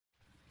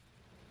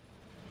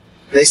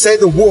They say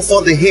the wolf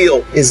on the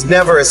hill is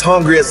never as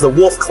hungry as the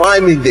wolf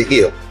climbing the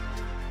hill.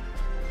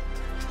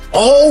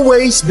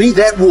 Always be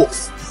that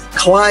wolf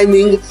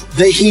climbing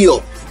the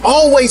hill.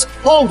 Always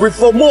hungry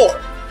for more.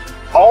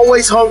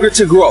 Always hungry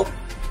to grow,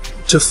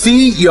 to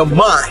feed your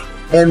mind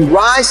and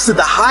rise to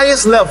the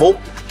highest level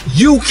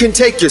you can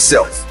take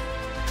yourself.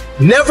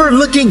 Never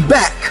looking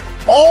back,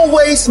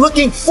 always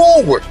looking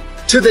forward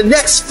to the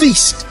next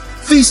feast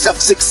of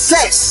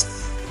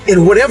success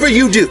in whatever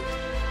you do.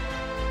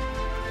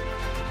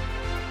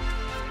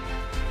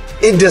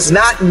 It does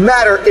not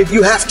matter if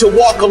you have to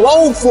walk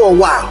alone for a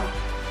while.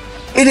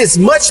 It is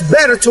much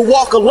better to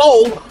walk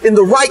alone in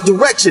the right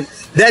direction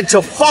than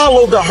to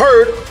follow the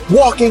herd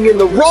walking in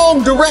the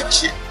wrong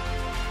direction.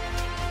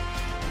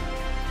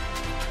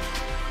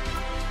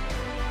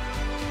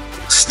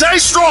 Stay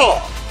strong.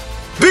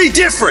 Be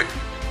different.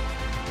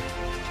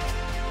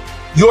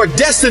 Your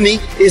destiny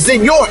is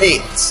in your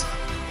hands.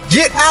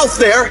 Get out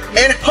there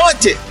and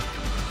hunt it.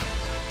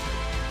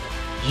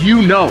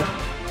 You know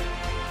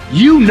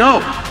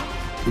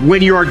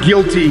when you are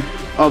guilty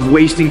of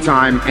wasting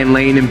time and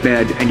laying in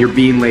bed and you're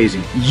being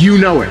lazy. You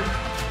know it.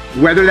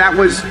 Whether that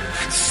was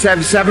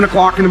 7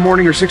 o'clock in the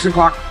morning or 6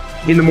 o'clock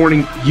in the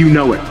morning, you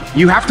know it.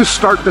 You have to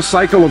start the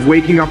cycle of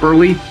waking up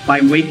early by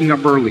waking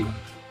up early.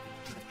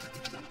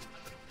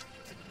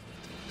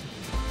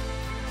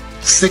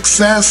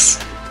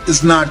 Success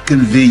is not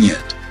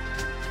convenient.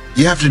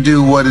 You have to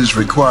do what is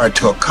required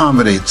to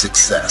accommodate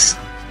success.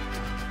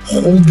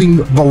 Holding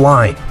the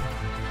line,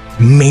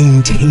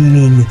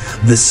 maintaining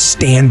the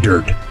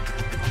standard,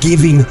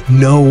 giving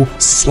no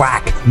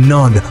slack,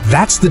 none.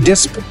 That's the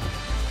discipline.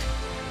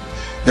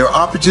 There are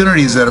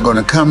opportunities that are going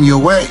to come your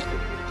way,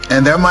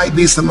 and there might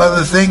be some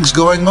other things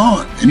going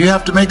on, and you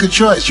have to make a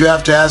choice. You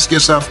have to ask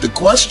yourself the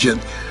question,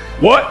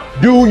 what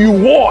do you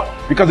want?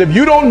 Because if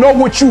you don't know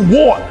what you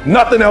want,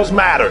 nothing else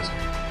matters.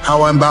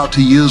 how I'm about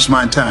to use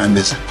my time.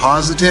 Is it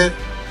positive?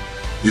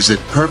 Is it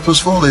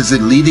purposeful? Is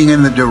it leading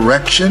in the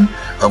direction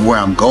of where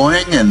I'm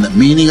going and the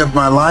meaning of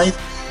my life?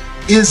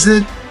 Is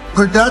it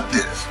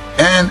productive?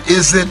 And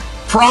is it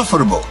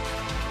profitable?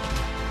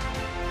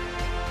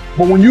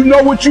 But when you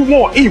know what you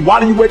want, why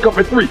do you wake up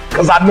at 3?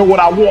 Because I know what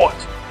I want.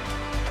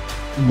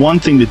 One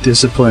thing that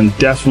discipline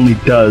definitely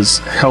does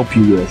help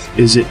you with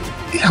is it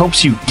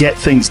helps you get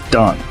things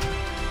done.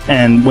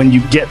 And when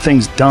you get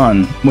things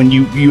done, when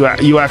you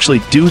actually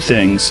do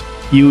things,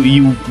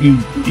 you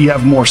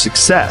have more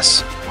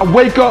success. I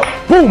wake up,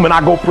 boom, and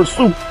I go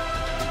pursue.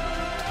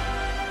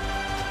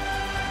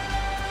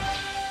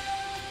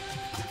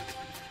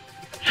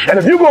 And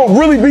if you're going to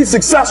really be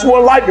successful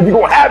in life, if you're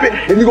going to have it,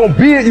 if you're going to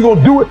be it, you're going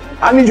to do it,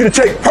 I need you to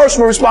take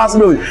personal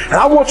responsibility. And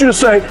I want you to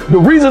say, the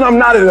reason I'm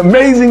not as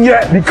amazing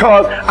yet,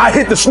 because I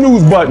hit the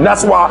snooze button.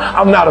 That's why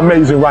I'm not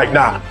amazing right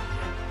now.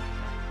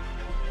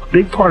 A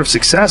big part of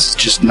success is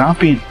just not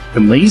being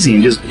lazy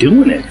and just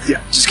doing it.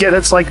 Yeah.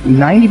 That's like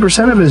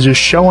 90% of it is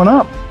just showing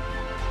up.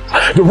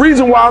 The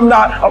reason why I'm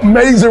not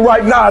amazing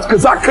right now is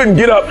because I couldn't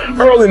get up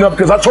early enough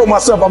because I told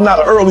myself I'm not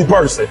an early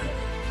person.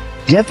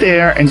 Get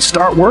there and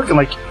start working.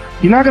 Like,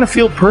 you're not going to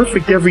feel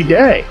perfect every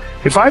day.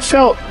 If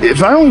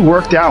I only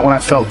worked out when I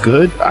felt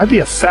good, I'd be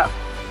a fat.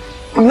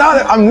 I'm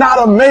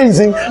not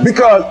amazing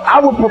because I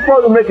would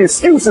prefer to make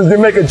excuses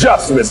than make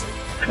adjustments.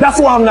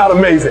 That's why I'm not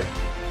amazing.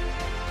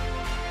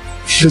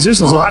 Because there's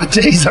a lot of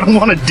days I don't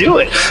want to do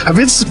it. I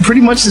mean, it's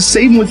pretty much the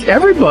same with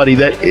everybody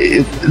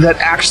that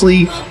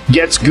actually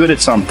gets good at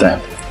something.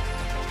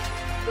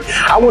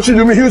 I want you to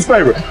do me a huge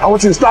favor. I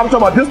want you to stop talking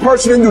about this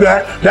person didn't do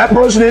that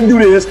person didn't do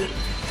this.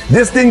 I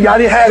didn't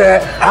have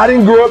that. I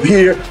didn't grow up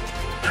here.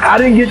 I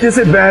didn't get this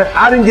advantage.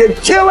 I didn't get,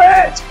 kill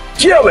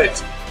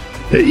it.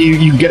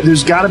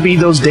 There's got to be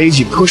those days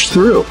you push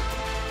through.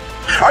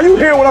 Are you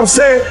hearing what I'm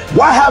saying?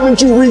 Why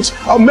haven't you reached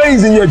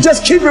amazing yet?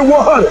 Just keep it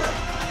 100.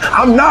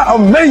 I'm not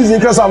amazing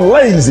because I'm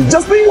lazy.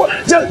 Just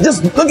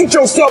look at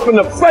yourself in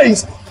the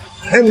face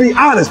and be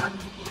honest.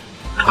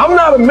 I'm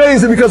not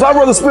amazing because I'd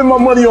rather spend my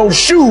money on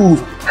shoes.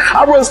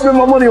 I'd rather spend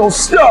my money on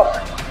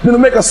stuff than to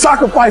make a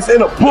sacrifice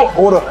in a book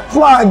or to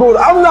fly and go.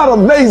 I'm not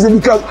amazing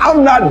because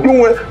I'm not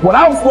doing what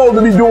I'm supposed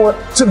to be doing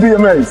to be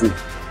amazing.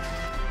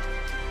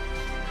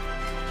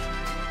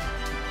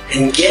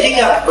 And getting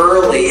up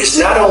early is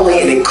not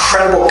only an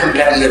incredible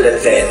competitive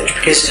advantage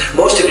because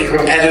most of your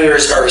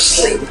competitors are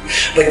asleep,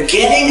 but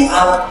getting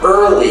up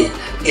early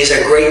is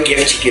a great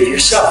gift to give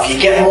yourself. You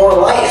get more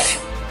life.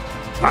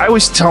 I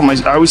always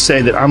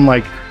say that I'm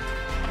like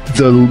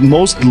the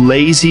most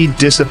lazy,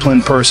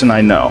 disciplined person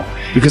I know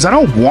because I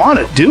don't want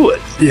to do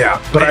it.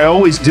 Yeah. But I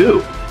always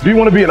do. Do you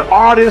want to be an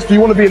artist? Do you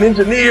want to be an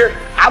engineer?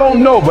 I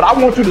don't know, but I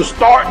want you to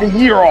start the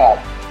year off.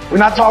 We're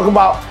not talking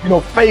about,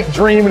 fake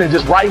dreaming and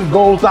just writing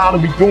goals down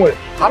and be doing it.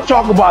 I'm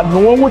talking about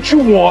knowing what you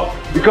want,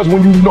 because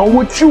when you know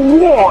what you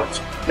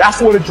want,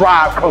 that's where the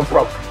drive comes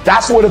from.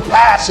 That's where the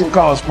passion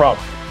comes from.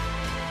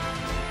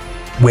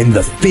 When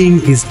the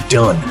thing is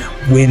done,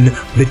 when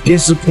the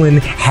discipline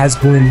has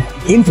been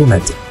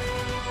implemented,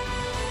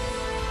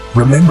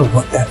 remember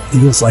what that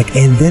feels like,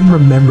 and then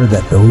remember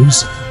that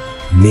those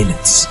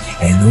minutes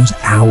and those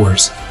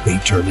hours, they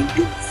turn into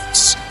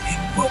weeks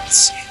and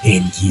months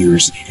and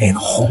years, and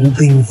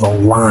holding the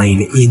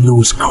line in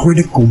those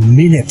critical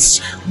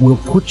minutes will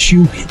put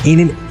you in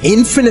an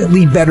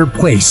infinitely better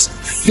place,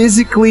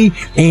 physically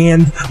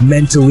and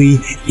mentally,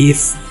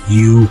 if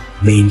you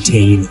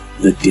maintain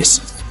the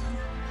discipline.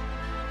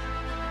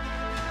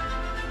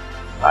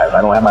 If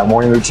I don't have my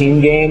morning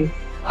routine game,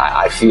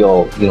 I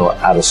feel,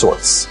 out of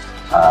sorts.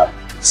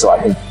 So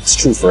I think it's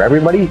true for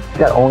everybody. You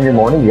gotta own your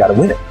morning, you gotta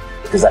win it.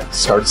 Because that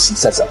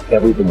sets up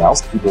everything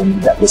else. People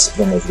need that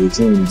discipline, those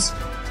routines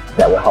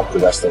that will help the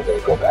rest of the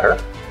day go better.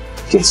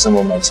 Give some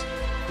momentum.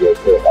 You'll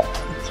put it up.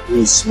 It's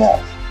really small.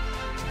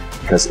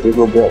 Because it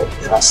will build.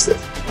 Trust it.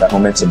 That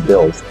momentum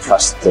builds.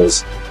 Trust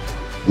those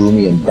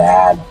gloomy and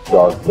bad,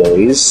 dark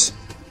days.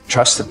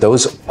 Trust that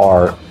those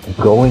are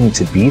going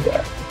to be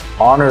there.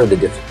 Honor the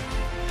difference.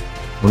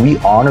 When we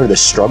honor the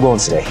struggle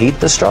instead of hate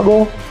the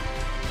struggle,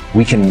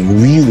 we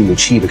can really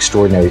achieve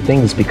extraordinary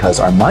things because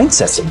our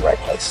mindset's in the right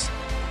place.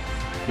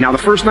 Now, the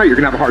first night, you're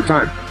going to have a hard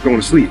time going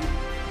to sleep.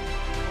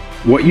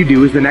 What you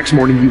do is the next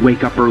morning, you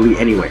wake up early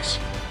anyways.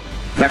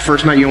 That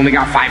first night, you only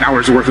got 5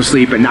 hours worth of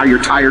sleep, and now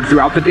you're tired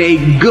throughout the day.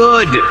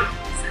 Good!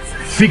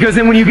 Because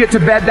then when you get to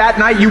bed that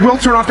night, you will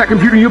turn off that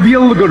computer, and you'll be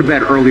able to go to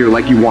bed earlier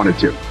like you wanted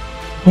to.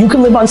 You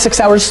can live on 6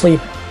 hours sleep.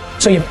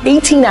 So you have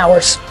 18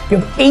 hours. You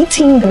have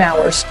 18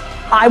 hours.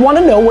 I want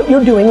to know what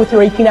you're doing with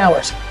your 18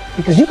 hours.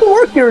 Because you can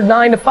work your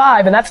 9 to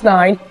 5, and that's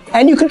 9,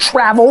 and you can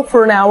travel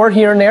for an hour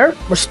here and there.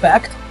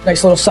 Respect.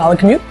 Nice little solid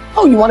commute.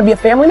 Oh, you want to be a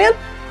family man?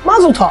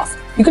 Mazel tov.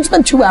 You can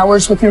spend 2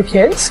 hours with your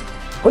kids.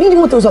 What are you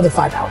doing with those other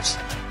 5 hours?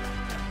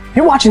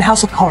 You're watching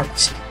House of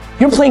Cards.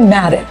 You're playing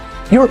Madden.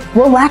 You're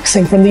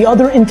relaxing from the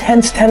other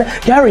intense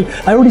 10. Gary,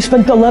 I already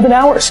spent 11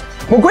 hours.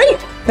 Well, great.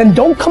 Then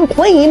don't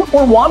complain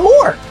or want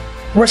more.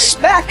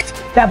 Respect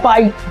that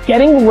by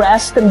getting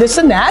rest and this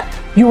and that,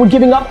 you were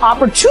giving up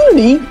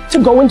opportunity to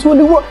go into a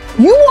new world.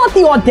 You want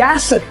the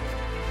audacity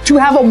to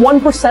have a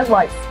 1%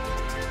 life.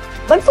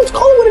 Let's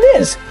call it what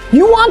it is.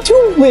 You want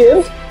to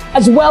live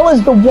as well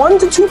as the 1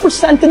 to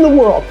 2% in the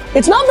world.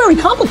 It's not very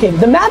complicated.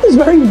 The math is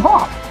very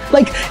raw.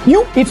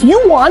 If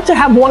you want to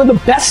have one of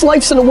the best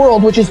lives in the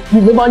world, which is you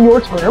live on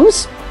your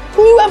terms,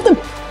 you have to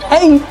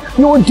pay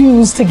your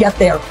dues to get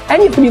there.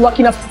 And you have to be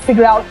lucky enough to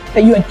figure out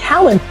that you had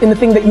talent in the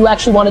thing that you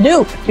actually want to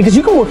do. Because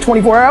you can work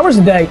 24 hours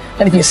a day,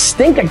 and if you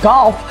stink at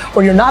golf,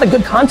 or you're not a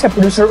good content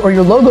producer, or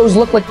your logos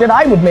look like that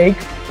I would make,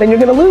 then you're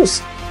going to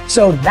lose.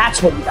 So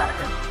that's what you got to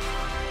do.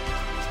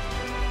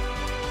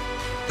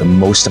 The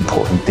most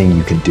important thing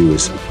you can do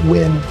is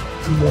win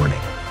the morning.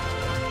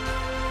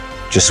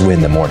 Just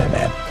win the morning,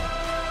 man.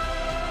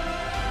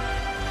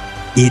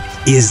 It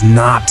is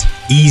not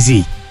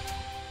easy,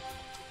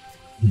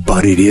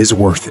 but it is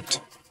worth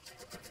it.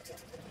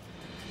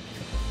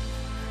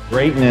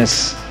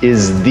 Greatness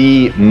is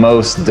the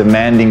most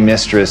demanding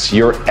mistress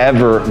you're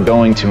ever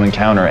going to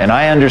encounter. And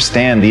I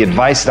understand the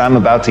advice that I'm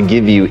about to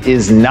give you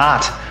is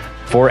not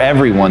for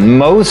everyone.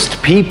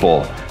 Most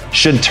people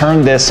should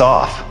turn this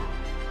off.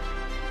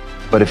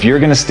 But if you're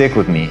going to stick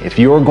with me, if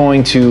you're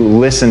going to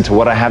listen to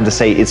what I have to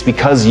say, it's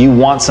because you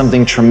want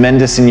something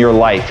tremendous in your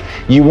life.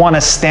 You want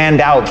to stand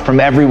out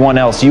from everyone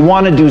else. You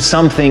want to do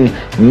something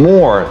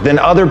more than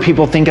other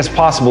people think is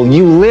possible.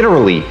 You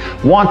literally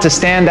want to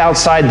stand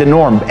outside the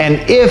norm. And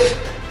if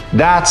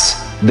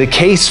that's the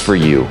case for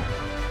you,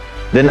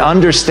 then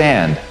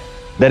understand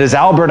that, as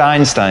Albert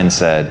Einstein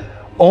said,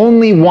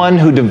 only one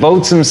who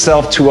devotes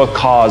himself to a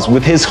cause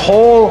with his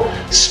whole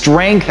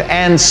strength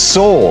and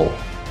soul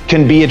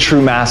can be a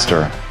true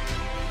master.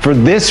 For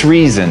this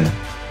reason,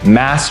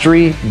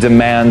 mastery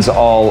demands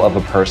all of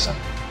a person.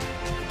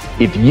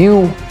 If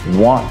you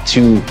want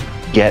to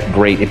get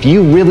great, if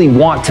you really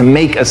want to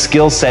make a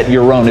skill set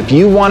your own, if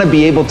you want to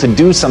be able to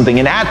do something,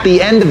 and at the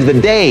end of the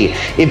day,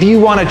 if you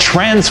want to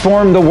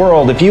transform the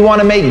world, if you want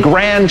to make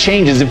grand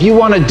changes, if you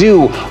want to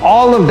do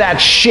all of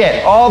that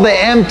shit, all the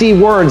empty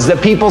words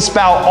that people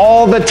spout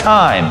all the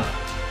time,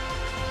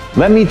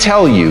 let me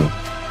tell you,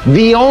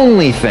 the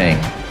only thing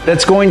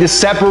that's going to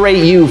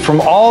separate you from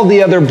all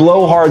the other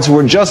blowhards who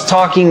are just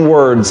talking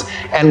words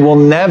and will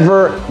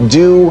never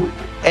do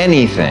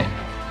anything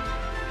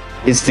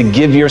is to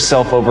give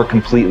yourself over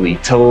completely,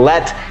 to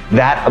let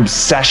that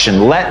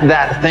obsession, let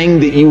that thing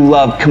that you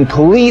love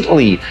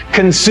completely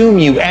consume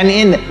you. And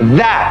in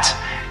that,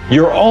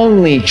 your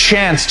only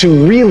chance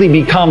to really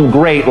become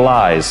great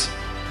lies.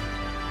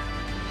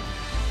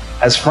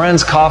 As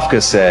Franz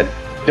Kafka said,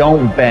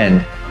 don't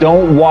bend.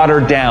 Don't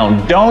water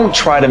down. Don't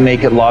try to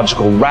make it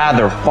logical.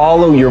 Rather,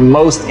 follow your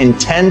most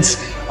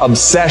intense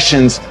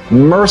obsessions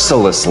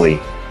mercilessly.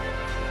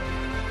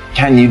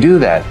 Can you do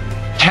that?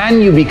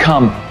 Can you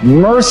become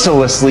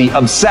mercilessly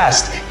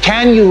obsessed?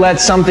 Can you let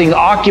something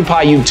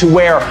occupy you to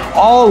where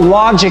all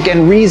logic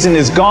and reason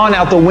is gone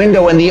out the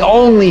window and the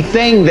only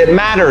thing that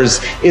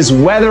matters is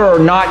whether or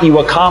not you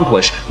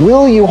accomplish?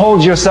 Will you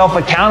hold yourself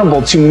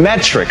accountable to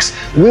metrics?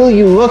 Will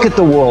you look at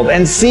the world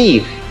and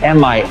see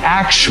am I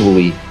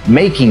actually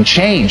making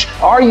change?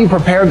 Are you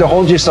prepared to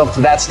hold yourself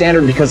to that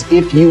standard? Because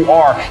if you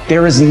are,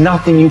 there is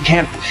nothing you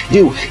can't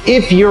do.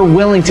 If you're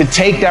willing to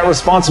take that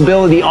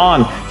responsibility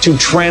on to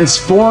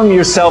transform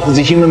yourself as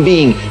a human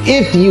being,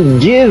 if you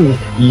give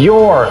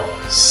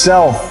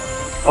yourself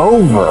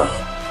over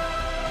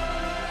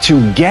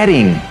to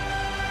getting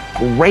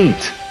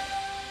great